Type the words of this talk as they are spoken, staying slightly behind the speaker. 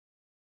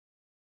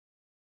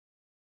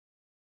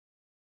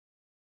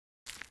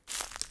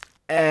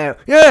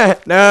Yeah,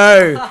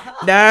 no,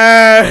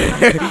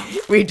 no.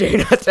 We do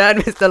not turn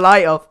Mr.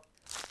 Light off.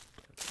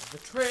 The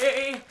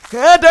tree.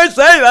 Don't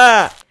say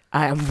that.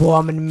 I am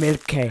warm and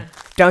milky.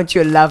 Don't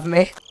you love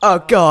me? Oh,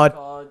 God.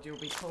 God, you'll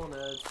be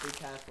cornered. Be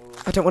careful.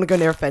 I don't want to go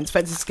near a fence.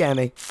 Fences scare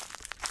me.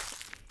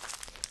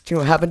 Do you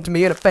know what happened to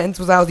me in a fence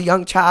when I was a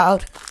young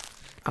child?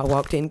 I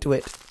walked into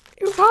it.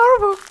 It was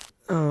horrible.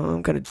 Oh,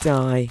 I'm going to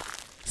die.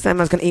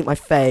 Sandman's going to eat my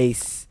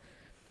face.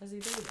 Does he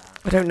do that?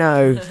 I don't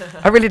know.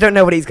 I really don't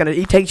know what he's going to...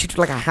 He takes you to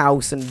like a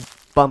house and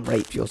bum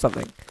rapes you or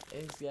something.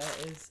 Yeah,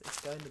 it is.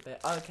 It's going a bit.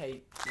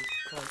 Okay.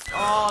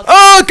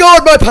 Oh,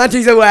 God, my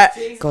panties are wet.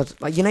 Jesus. God,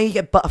 like, you know you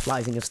get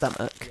butterflies in your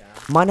stomach? Yeah.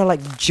 Mine are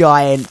like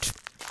giant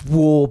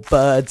war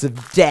birds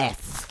of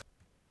death.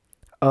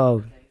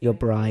 Oh, you're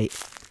bright.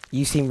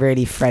 You seem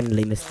really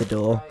friendly, Mr.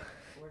 Door.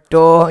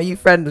 Door, are you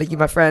friendly? You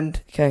my friend?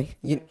 Okay.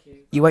 You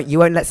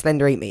won't let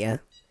Slender eat me, yeah?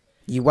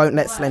 You won't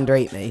let Slender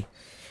eat me.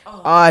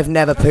 I've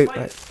never pooped.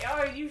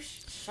 Oh, you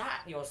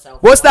shat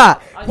yourself. What's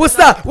that? What's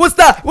that? What's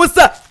that? What's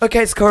that?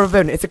 Okay, it's a corner of a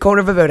building. It's a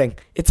corner of a building.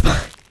 It's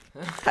fine.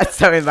 That's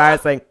so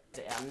embarrassing.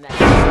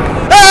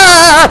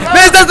 Ah!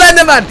 Mr.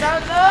 Slenderman!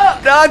 Don't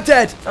look! No, I'm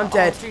dead. I'm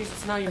dead. Oh,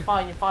 Jesus, no, you're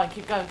fine. You're fine.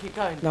 Keep going. Keep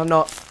going. No, I'm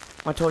not.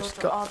 My torch is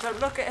gone. Oh, don't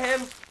look at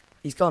him.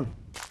 He's gone.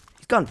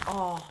 He's gone.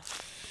 Oh,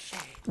 shit.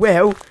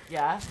 Will,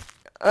 Yeah.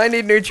 I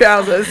need new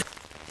trousers.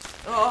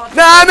 Oh,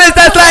 No,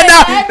 Mr.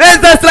 Slender!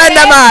 Mr.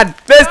 Slenderman!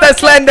 Mr.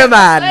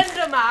 Slenderman!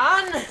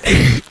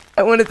 Slenderman!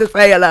 I wanted to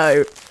say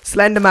hello.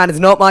 Slenderman is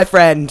not my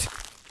friend.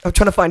 I'm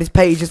trying to find his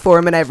pages for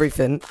him and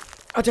everything.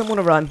 I don't want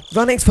to run.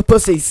 Running's for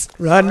pussies.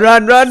 Run,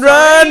 run, run,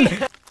 run!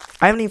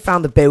 I haven't even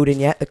found the building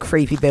yet, the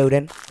creepy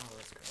building.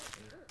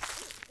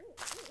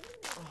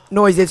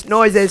 Noises,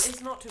 noises.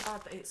 It's not too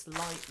bad that it's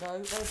light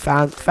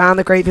though. Found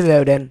the creepy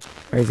building.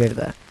 Where is he over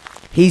there?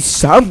 He's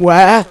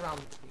somewhere.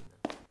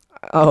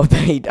 Oh,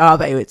 I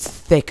bet you it's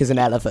thick as an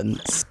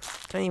elephant's.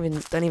 Don't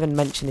even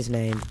mention his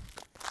name.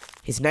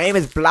 His name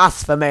is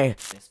blasphemy.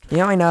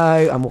 Yeah, I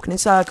know. I'm walking in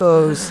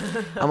circles.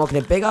 I'm walking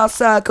in big ass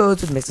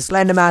circles with Mr.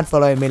 Slenderman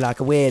following me like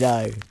a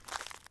weirdo.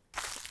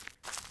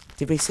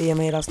 Did we see him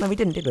here last? No, we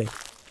didn't, did we?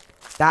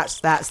 That's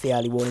the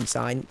early warning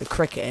sign. The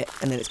cricket,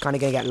 and then it's kind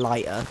of gonna get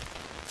lighter.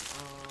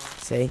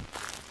 See?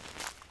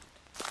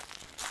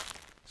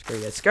 Screw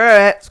it. Screw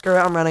it. Screw it.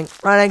 I'm running.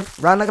 Running.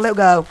 Run like a little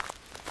girl.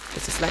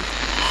 It's a Slender.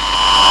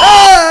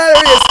 Oh,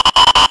 there he is.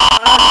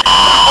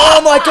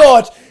 Oh my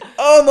God.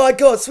 Oh my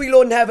God. Sweet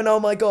Lord in heaven. Oh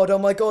my God. Oh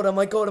my God. Oh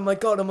my God. Oh my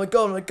God. Oh my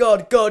God. Oh my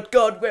God.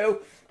 God. Will.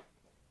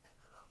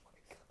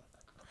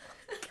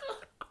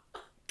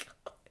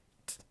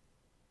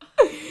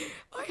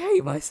 I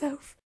hate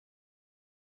myself.